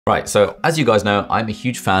Right, so as you guys know, I'm a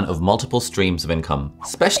huge fan of multiple streams of income.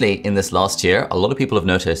 Especially in this last year, a lot of people have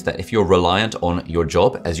noticed that if you're reliant on your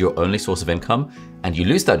job as your only source of income, and you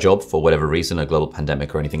lose that job for whatever reason, a global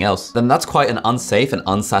pandemic or anything else, then that's quite an unsafe and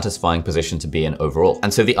unsatisfying position to be in overall.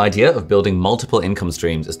 And so the idea of building multiple income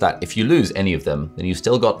streams is that if you lose any of them, then you've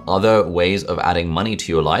still got other ways of adding money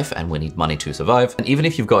to your life, and we need money to survive. And even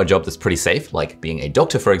if you've got a job that's pretty safe, like being a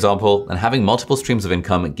doctor, for example, then having multiple streams of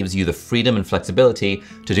income gives you the freedom and flexibility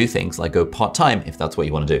to do things like go part-time if that's what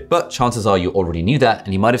you want to do. But chances are you already knew that,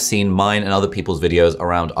 and you might have seen mine and other people's videos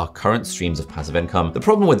around our current streams of passive income. The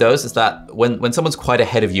problem with those is that when someone's quite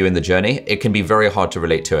ahead of you in the journey, it can be very hard to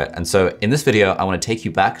relate to it. And so in this video, I want to take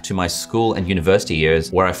you back to my school and university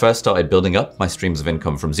years where I first started building up my streams of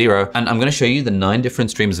income from zero. And I'm going to show you the 9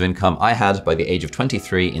 different streams of income I had by the age of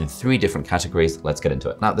 23 in 3 different categories. Let's get into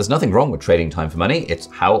it. Now, there's nothing wrong with trading time for money. It's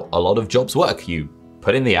how a lot of jobs work. You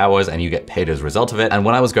put in the hours and you get paid as a result of it. And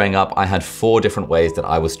when I was growing up, I had 4 different ways that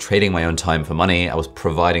I was trading my own time for money. I was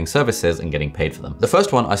providing services and getting paid for them. The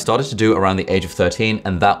first one I started to do around the age of 13,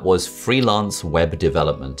 and that was freelance web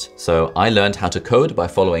development. So I learned how to code by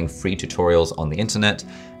following free tutorials on the internet.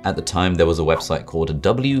 At the time, there was a website called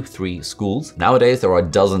W3 Schools. Nowadays, there are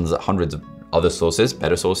dozens, hundreds of other sources,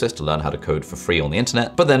 better sources to learn how to code for free on the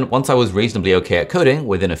internet. But then once I was reasonably okay at coding,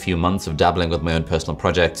 within a few months of dabbling with my own personal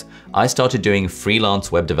projects, I started doing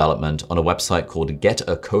freelance web development on a website called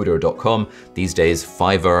getacoder.com. These days,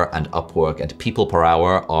 Fiverr and Upwork and People Per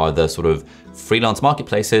Hour are the sort of freelance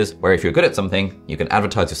marketplaces where if you're good at something, you can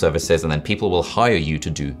advertise your services and then people will hire you to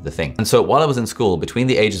do the thing. And so while I was in school, between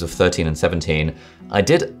the ages of 13 and 17, I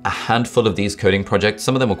did a handful of these coding projects.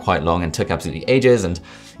 Some of them were quite long and took absolutely ages. And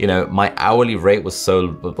you know, my hourly rate was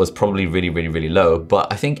probably really low.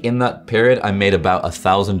 But I think in that period, I made about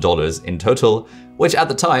 $1,000 in total, which at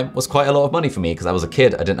the time was quite a lot of money for me because I was a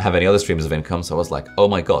kid. I didn't have any other streams of income. So I was like, oh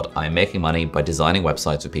my God, I'm making money by designing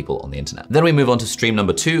websites for people on the internet. Then we move on to stream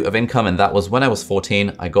number 2 of income. And that was when I was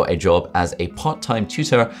 14, I got a job as a part-time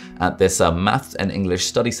tutor at this maths and English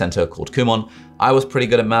study center called Kumon. I was pretty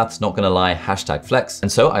good at maths, not gonna lie, #flex.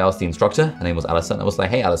 And so I asked the instructor, her name was Alison. I was like,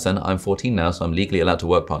 hey Alison, I'm 14 now, so I'm legally allowed to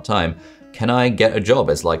work part-time. Can I get a job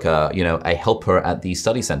as like a helper at the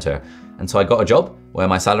study center? And so I got a job where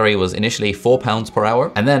my salary was initially £4 per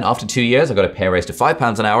hour. And then after 2 years, I got a pay raise to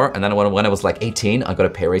 £5 an hour. And then when I was like 18, I got a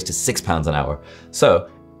pay raise to £6 an hour. So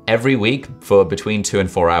every week for between 2 and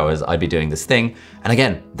 4 hours, I'd be doing this thing. And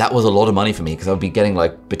again, that was a lot of money for me because I would be getting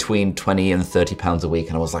like between 20 and 30 pounds a week.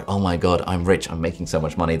 And I was like, oh my God, I'm rich. I'm making so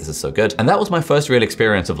much money. This is so good. And that was my first real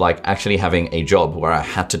experience of like actually having a job where I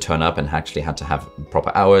had to turn up and actually had to have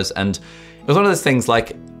proper hours. And it was one of those things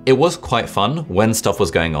like, it was quite fun when stuff was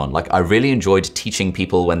going on. Like I really enjoyed teaching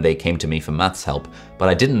people when they came to me for maths help, but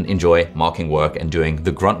I didn't enjoy marking work and doing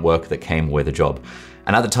the grunt work that came with a job.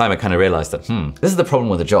 And at the time I kind of realized that, this is the problem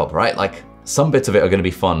with a job, right? Like some bits of it are gonna be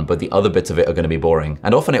fun, but the other bits of it are gonna be boring.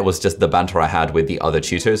 And often it was just the banter I had with the other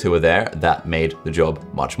tutors who were there that made the job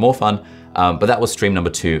much more fun. But that was stream number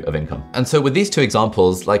 2 of income. And so with these 2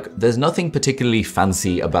 examples, like there's nothing particularly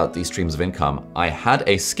fancy about these streams of income. I had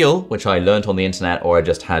a skill, which I learned on the internet or I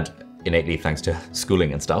just had innately thanks to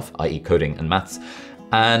schooling and stuff, i.e. coding and maths.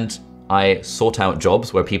 And I sought out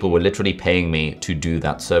jobs where people were literally paying me to do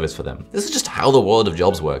that service for them. This is just how the world of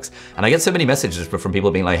jobs works. And I get so many messages from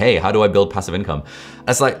people being like, hey, how do I build passive income?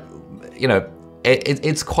 It's like, you know,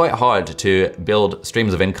 it's quite hard to build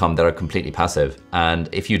streams of income that are completely passive. And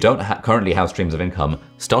if you don't currently have streams of income,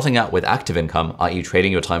 starting out with active income, i.e.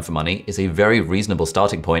 trading your time for money, is a very reasonable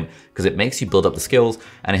starting point because it makes you build up the skills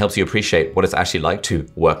and it helps you appreciate what it's actually like to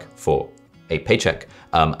work for a paycheck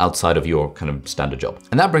outside of your kind of standard job.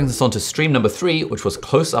 And that brings us on to stream number 3, which was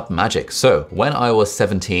close-up magic. So when I was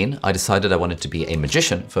 17, I decided I wanted to be a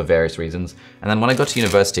magician for various reasons. And then when I got to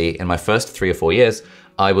university in my first 3 or 4 years,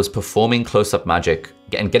 I was performing close-up magic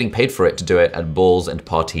and getting paid for it to do it at balls and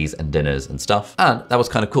parties and dinners and stuff. And that was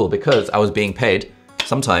kind of cool because I was being paid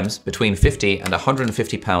sometimes between 50 and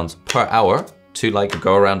 150 pounds per hour to like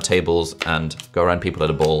go around tables and go around people at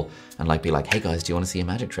a ball and like be like, hey guys, do you want to see a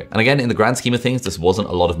magic trick? And again, in the grand scheme of things, this wasn't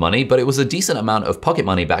a lot of money, but it was a decent amount of pocket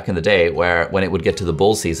money back in the day where when it would get to the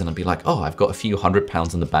ball season, I'd be like, oh, I've got a few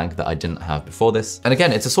 £100 in the bank that I didn't have before this. And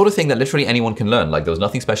again, it's a sort of thing that literally anyone can learn. Like there was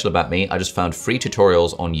nothing special about me. I just found free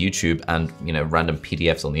tutorials on YouTube and random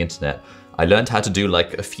PDFs on the internet. I learned how to do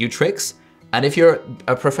like a few tricks. And if you're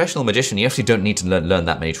a professional magician, you actually don't need to learn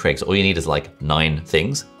that many tricks. All you need is like 9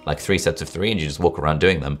 things, like 3 sets of 3, and you just walk around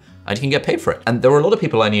doing them and you can get paid for it. And there were a lot of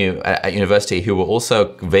people I knew at university who were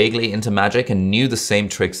also vaguely into magic and knew the same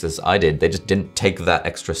tricks as I did. They just didn't take that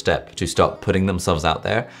extra step to start putting themselves out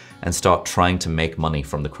there and start trying to make money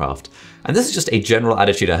from the craft. And this is just a general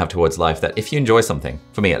attitude I have towards life, that if you enjoy something,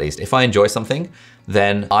 for me at least, if I enjoy something,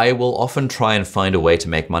 then I will often try and find a way to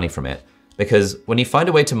make money from it. Because when you find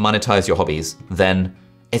a way to monetize your hobbies, then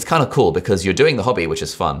it's kind of cool because you're doing the hobby, which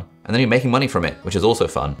is fun, and then you're making money from it, which is also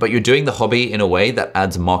fun. But you're doing the hobby in a way that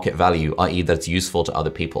adds market value, i.e. that's useful to other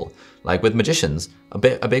people. Like with magicians, a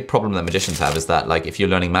big problem that magicians have is that, like, if you're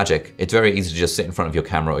learning magic, it's very easy to just sit in front of your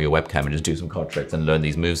camera or your webcam and just do some card tricks and learn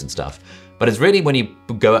these moves and stuff. But it's really when you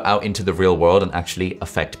go out into the real world and actually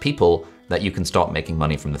affect people that you can start making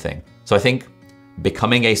money from the thing. So I think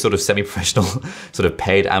becoming a sort of semi-professional, sort of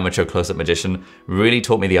paid amateur close-up magician really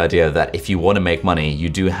taught me the idea that if you want to make money, you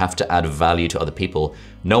do have to add value to other people.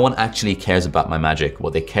 No one actually cares about my magic.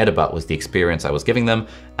 What they cared about was the experience I was giving them,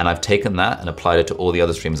 and I've taken that and applied it to all the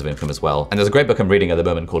other streams of income as well. And there's a great book I'm reading at the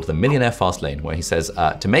moment called The Millionaire Fast Lane, where he says,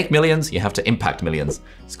 to make millions, you have to impact millions.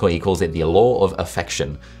 He calls it the law of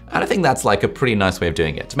affection. And I think that's like a pretty nice way of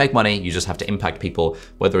doing it. To make money, you just have to impact people,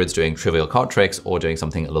 whether it's doing trivial card tricks or doing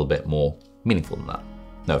something a little bit more meaningful than that.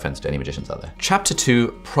 No offense to any magicians out there. Chapter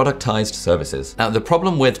 2, Productized Services. Now, the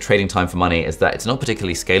problem with trading time for money is that it's not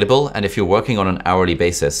particularly scalable, and if you're working on an hourly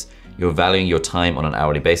basis, you're valuing your time on an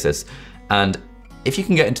hourly basis. And if you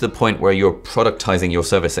can get into the point where you're productizing your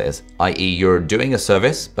services, i.e. you're doing a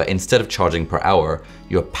service, but instead of charging per hour,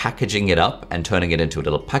 you're packaging it up and turning it into a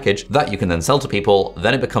little package that you can then sell to people,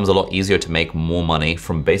 then it becomes a lot easier to make more money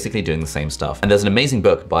from basically doing the same stuff. And there's an amazing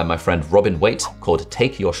book by my friend Robin Waite called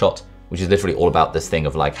Take Your Shot, which is literally all about this thing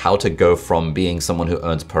of like how to go from being someone who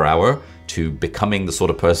earns per hour to becoming the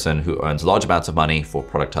sort of person who earns large amounts of money for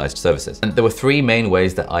productized services. And there were 3 main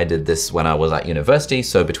ways that I did this when I was at university,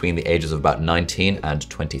 so between the ages of about 19 and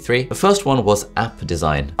 23. The first one was app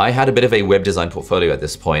design. I had a bit of a web design portfolio at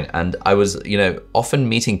this point, and I was, often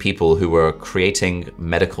meeting people who were creating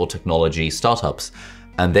medical technology startups.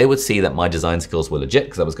 And they would see that my design skills were legit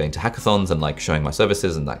because I was going to hackathons and like showing my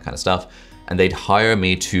services and that kind of stuff. And they'd hire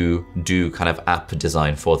me to do kind of app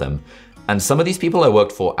design for them. And some of these people I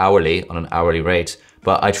worked for hourly on an hourly rate,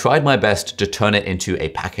 but I tried my best to turn it into a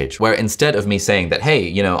package where instead of me saying that,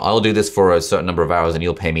 hey, I'll do this for a certain number of hours and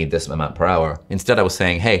you'll pay me this amount per hour. Instead, I was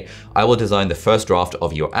saying, hey, I will design the first draft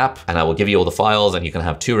of your app and I will give you all the files and you can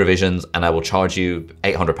have 2 revisions and I will charge you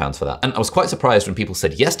 £800 for that. And I was quite surprised when people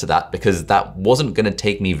said yes to that because that wasn't gonna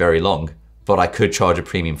take me very long, but I could charge a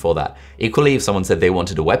premium for that. Equally, if someone said they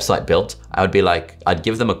wanted a website built, I would be like, I'd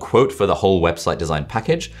give them a quote for the whole website design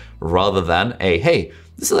package rather than a, hey,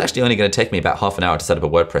 this is actually only gonna take me about half an hour to set up a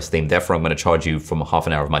WordPress theme, therefore I'm gonna charge you from half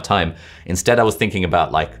an hour of my time. Instead, I was thinking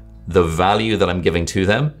about like the value that I'm giving to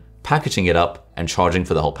them, packaging it up and charging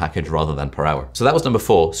for the whole package rather than per hour. So that was number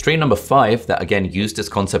 4. Stream number 5 that again used this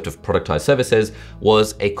concept of productized services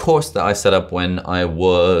was a course that I set up when I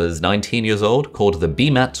was 19 years old called the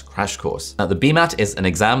BMAT Crash Course. Now the BMAT is an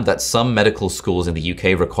exam that some medical schools in the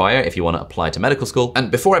UK require if you want to apply to medical school. And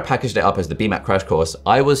before I packaged it up as the BMAT Crash Course,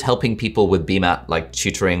 I was helping people with BMAT, like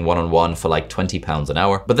tutoring one-on-one for like £20 an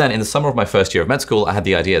hour. But then in the summer of my first year of med school, I had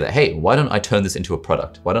the idea that, hey, why don't I turn this into a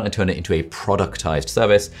product? Why don't I turn it into a productized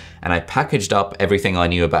service? And I packaged up everything I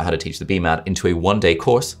knew about how to teach the BMAT into a 1-day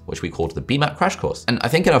course, which we called the BMAT Crash Course. And I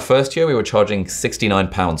think in our first year, we were charging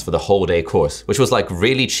 £69 for the whole day course, which was like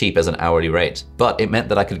really cheap as an hourly rate. But it meant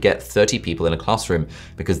that I could get 30 people in a classroom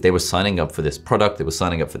because they were signing up for this product, they were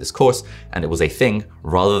signing up for this course, and it was a thing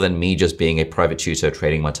rather than me just being a private tutor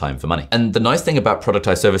trading my time for money. And the nice thing about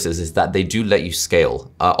productized services is that they do let you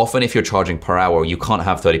scale. Often if you're charging per hour, you can't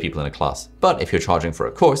have 30 people in a class. But if you're charging for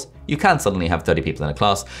a course, you can suddenly have 30 people in a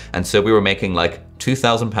class. And so we were making like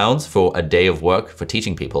 £2,000 for a day of work for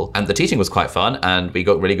teaching people. And the teaching was quite fun and we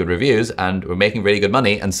got really good reviews and we're making really good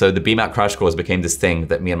money. And so the BMAT Crash Course became this thing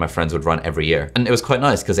that me and my friends would run every year. And it was quite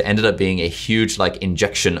nice because it ended up being a huge like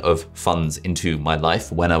injection of funds into my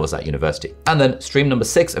life when I was at university. And then stream number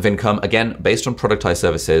 6 of income, again, based on productized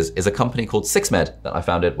services, is a company called SixMed that I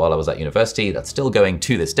founded while I was at university that's still going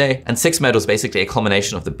to this day. And SixMed was basically a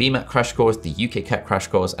culmination of the BMAT Crash Course, the UCAT Crash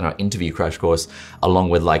Course, and our interview crash course, along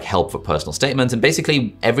with like help for personal statements. And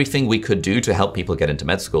basically everything we could do to help people get into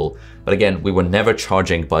med school. But again, we were never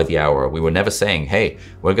charging by the hour. We were never saying, hey,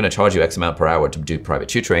 we're going to charge you X amount per hour to do private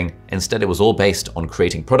tutoring. Instead, it was all based on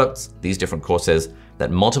creating products, these different courses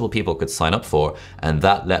that multiple people could sign up for. And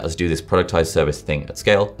that let us do this productized service thing at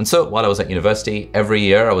scale. And so while I was at university, every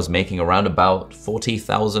year I was making around about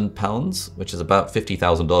 £40,000, which is about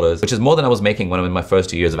 $50,000, which is more than I was making when I'm in my first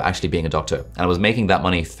 2 years of actually being a doctor. And I was making that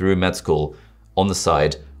money through med school on the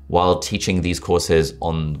side while teaching these courses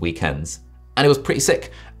on weekends. And it was pretty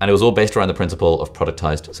sick. And it was all based around the principle of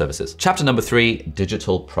productized services. Chapter number 3,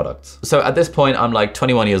 digital products. So at this point, I'm like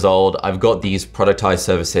 21 years old. I've got these productized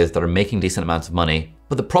services that are making decent amounts of money.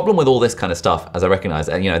 But the problem with all this kind of stuff, as I recognize,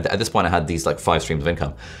 and at this point I had these like 5 streams of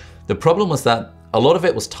income. The problem was that a lot of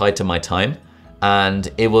it was tied to my time.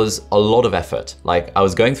 And it was a lot of effort. Like I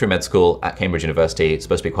was going through med school at Cambridge University. It's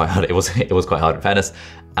supposed to be quite hard. It was quite hard in fairness.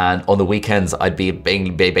 And on the weekends, I'd be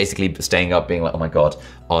basically staying up being like, oh my God,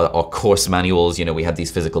 our course manuals, we had these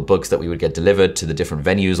physical books that we would get delivered to the different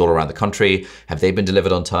venues all around the country. Have they been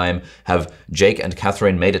delivered on time? Have Jake and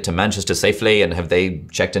Catherine made it to Manchester safely? And have they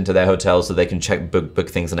checked into their hotel so they can book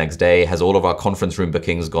things the next day? Has all of our conference room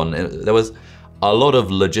bookings gone? There was a lot of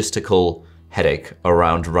logistical headache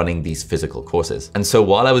around running these physical courses. And so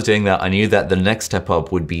while I was doing that, I knew that the next step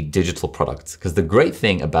up would be digital products. Because the great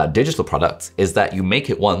thing about digital products is that you make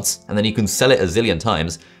it once and then you can sell it a zillion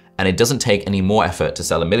times, and it doesn't take any more effort to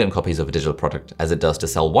sell 1 million copies of a digital product as it does to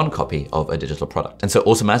sell 1 copy of a digital product. And so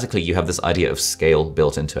automatically you have this idea of scale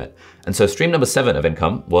built into it. And so stream number 7 of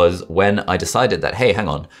income was when I decided that, hey, hang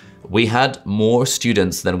on, we had more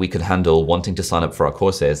students than we could handle wanting to sign up for our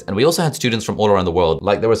courses. And we also had students from all around the world.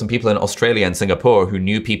 Like there were some people in Australia and Singapore who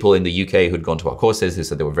knew people in the UK who'd gone to our courses, who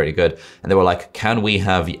said they were very good. And they were like, can we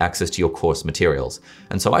have access to your course materials?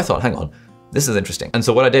 And so I thought, hang on, this is interesting. And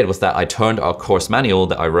so what I did was that I turned our course manual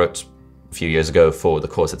that I wrote a few years ago for the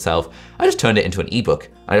course itself, I just turned it into an ebook.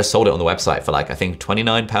 I just sold it on the website for like, I think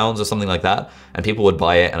 £29 or something like that. And people would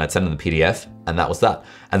buy it and I'd send them the PDF, and that was that.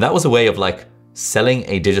 And that was a way of like selling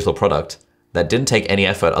a digital product that didn't take any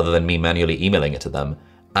effort other than me manually emailing it to them.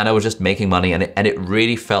 And I was just making money, and it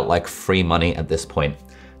really felt like free money at this point.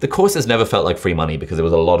 The courses never felt like free money because it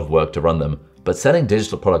was a lot of work to run them. But selling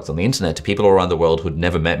digital products on the internet to people around the world who'd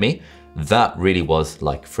never met me, that really was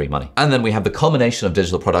like free money. And then we have the culmination of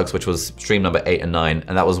digital products, which was stream number 8 and 9.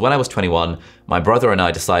 And that was when I was 21, my brother and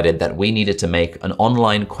I decided that we needed to make an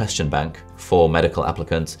online question bank for medical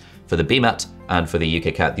applicants for the BMAT and for the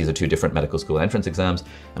UCAT. These are 2 different medical school entrance exams.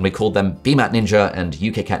 And we called them BMAT Ninja and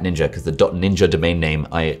UCAT Ninja because the .ninja domain name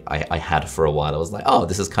I had for a while. I was like, oh,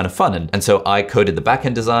 this is kind of fun. And so I coded the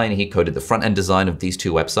back-end design, he coded the front-end design of these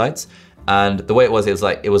 2 websites. And the way it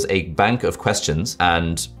was a bank of questions,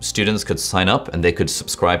 and students could sign up and they could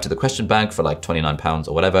subscribe to the question bank for like £29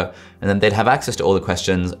 or whatever. And then they'd have access to all the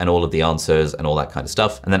questions and all of the answers and all that kind of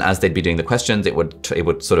stuff. And then as they'd be doing the questions, it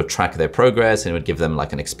would sort of track their progress, and it would give them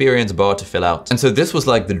like an experience bar to fill out. And so this was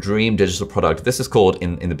like the dream digital product. This is called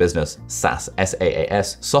in the business SaaS,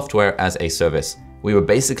 S-A-A-S, software as a service. We were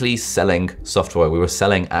basically selling software. We were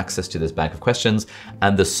selling access to this bank of questions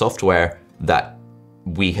and the software that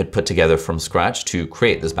we had put together from scratch to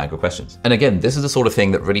create this bank of questions. And again, this is the sort of thing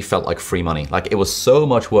that really felt like free money. Like it was so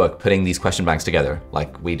much work putting these question banks together.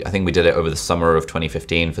 Like I think we did it over the summer of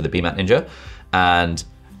 2015 for the BMAT Ninja. And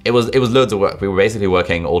it was loads of work. We were basically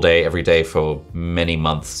working all day, every day for many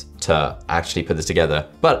months to actually put this together.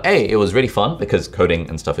 But A, it was really fun because coding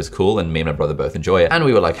and stuff is cool, and me and my brother both enjoy it. And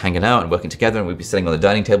we were like hanging out and working together, and we'd be sitting on the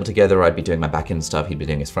dining table together. I'd be doing my back-end stuff, he'd be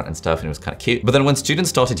doing his front-end stuff, and it was kind of cute. But then when students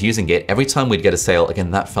started using it, every time we'd get a sale, again,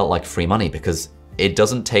 that felt like free money because it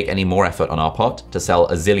doesn't take any more effort on our part to sell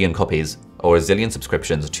a zillion copies or a zillion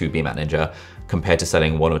subscriptions to BMAT Ninja compared to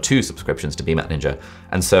selling 1 or 2 subscriptions to BMAT Ninja.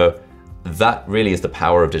 And so that really is the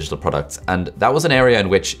power of digital products. And that was an area in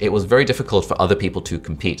which it was very difficult for other people to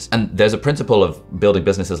compete. And there's a principle of building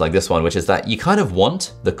businesses like this one, which is that you kind of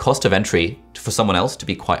want the cost of entry for someone else to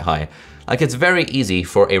be quite high. Like it's very easy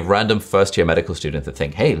for a random first-year medical student to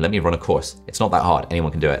think, hey, let me run a course. It's not that hard,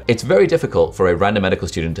 anyone can do it. It's very difficult for a random medical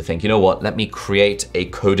student to think, you know what, let me create a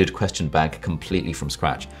coded question bank completely from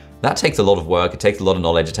scratch. That takes a lot of work, it takes a lot of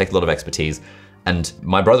knowledge, it takes a lot of expertise. And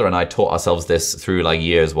my brother and I taught ourselves this through like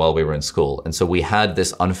years while we were in school. And so we had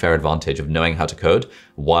this unfair advantage of knowing how to code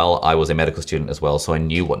while I was a medical student as well, so I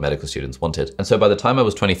knew what medical students wanted. And so by the time I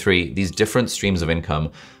was 23, these different streams of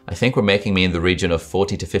income, I think were making me in the region of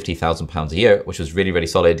 40 to 50,000 pounds a year, which was really, really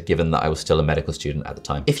solid given that I was still a medical student at the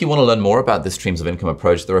time. If you want to learn more about this streams of income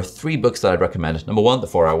approach, there are 3 books that I'd recommend. Number 1, The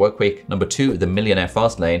 4-Hour Workweek. Number 2, The Millionaire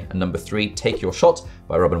Fast Lane. And number 3, Take Your Shot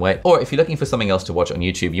by Robin Way. Or if you're looking for something else to watch on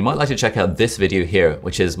YouTube, you might like to check out this video here,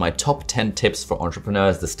 which is my top 10 tips for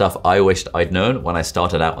entrepreneurs, the stuff I wished I'd known when I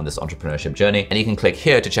started out on this entrepreneurship journey. And you can click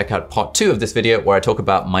here to check out part 2 of this video, where I talk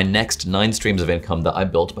about my next 9 streams of income that I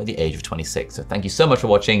built by the age of 26. So thank you so much for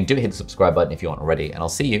watching. Do hit the subscribe button if you aren't already, and I'll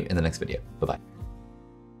see you in the next video. Bye-bye.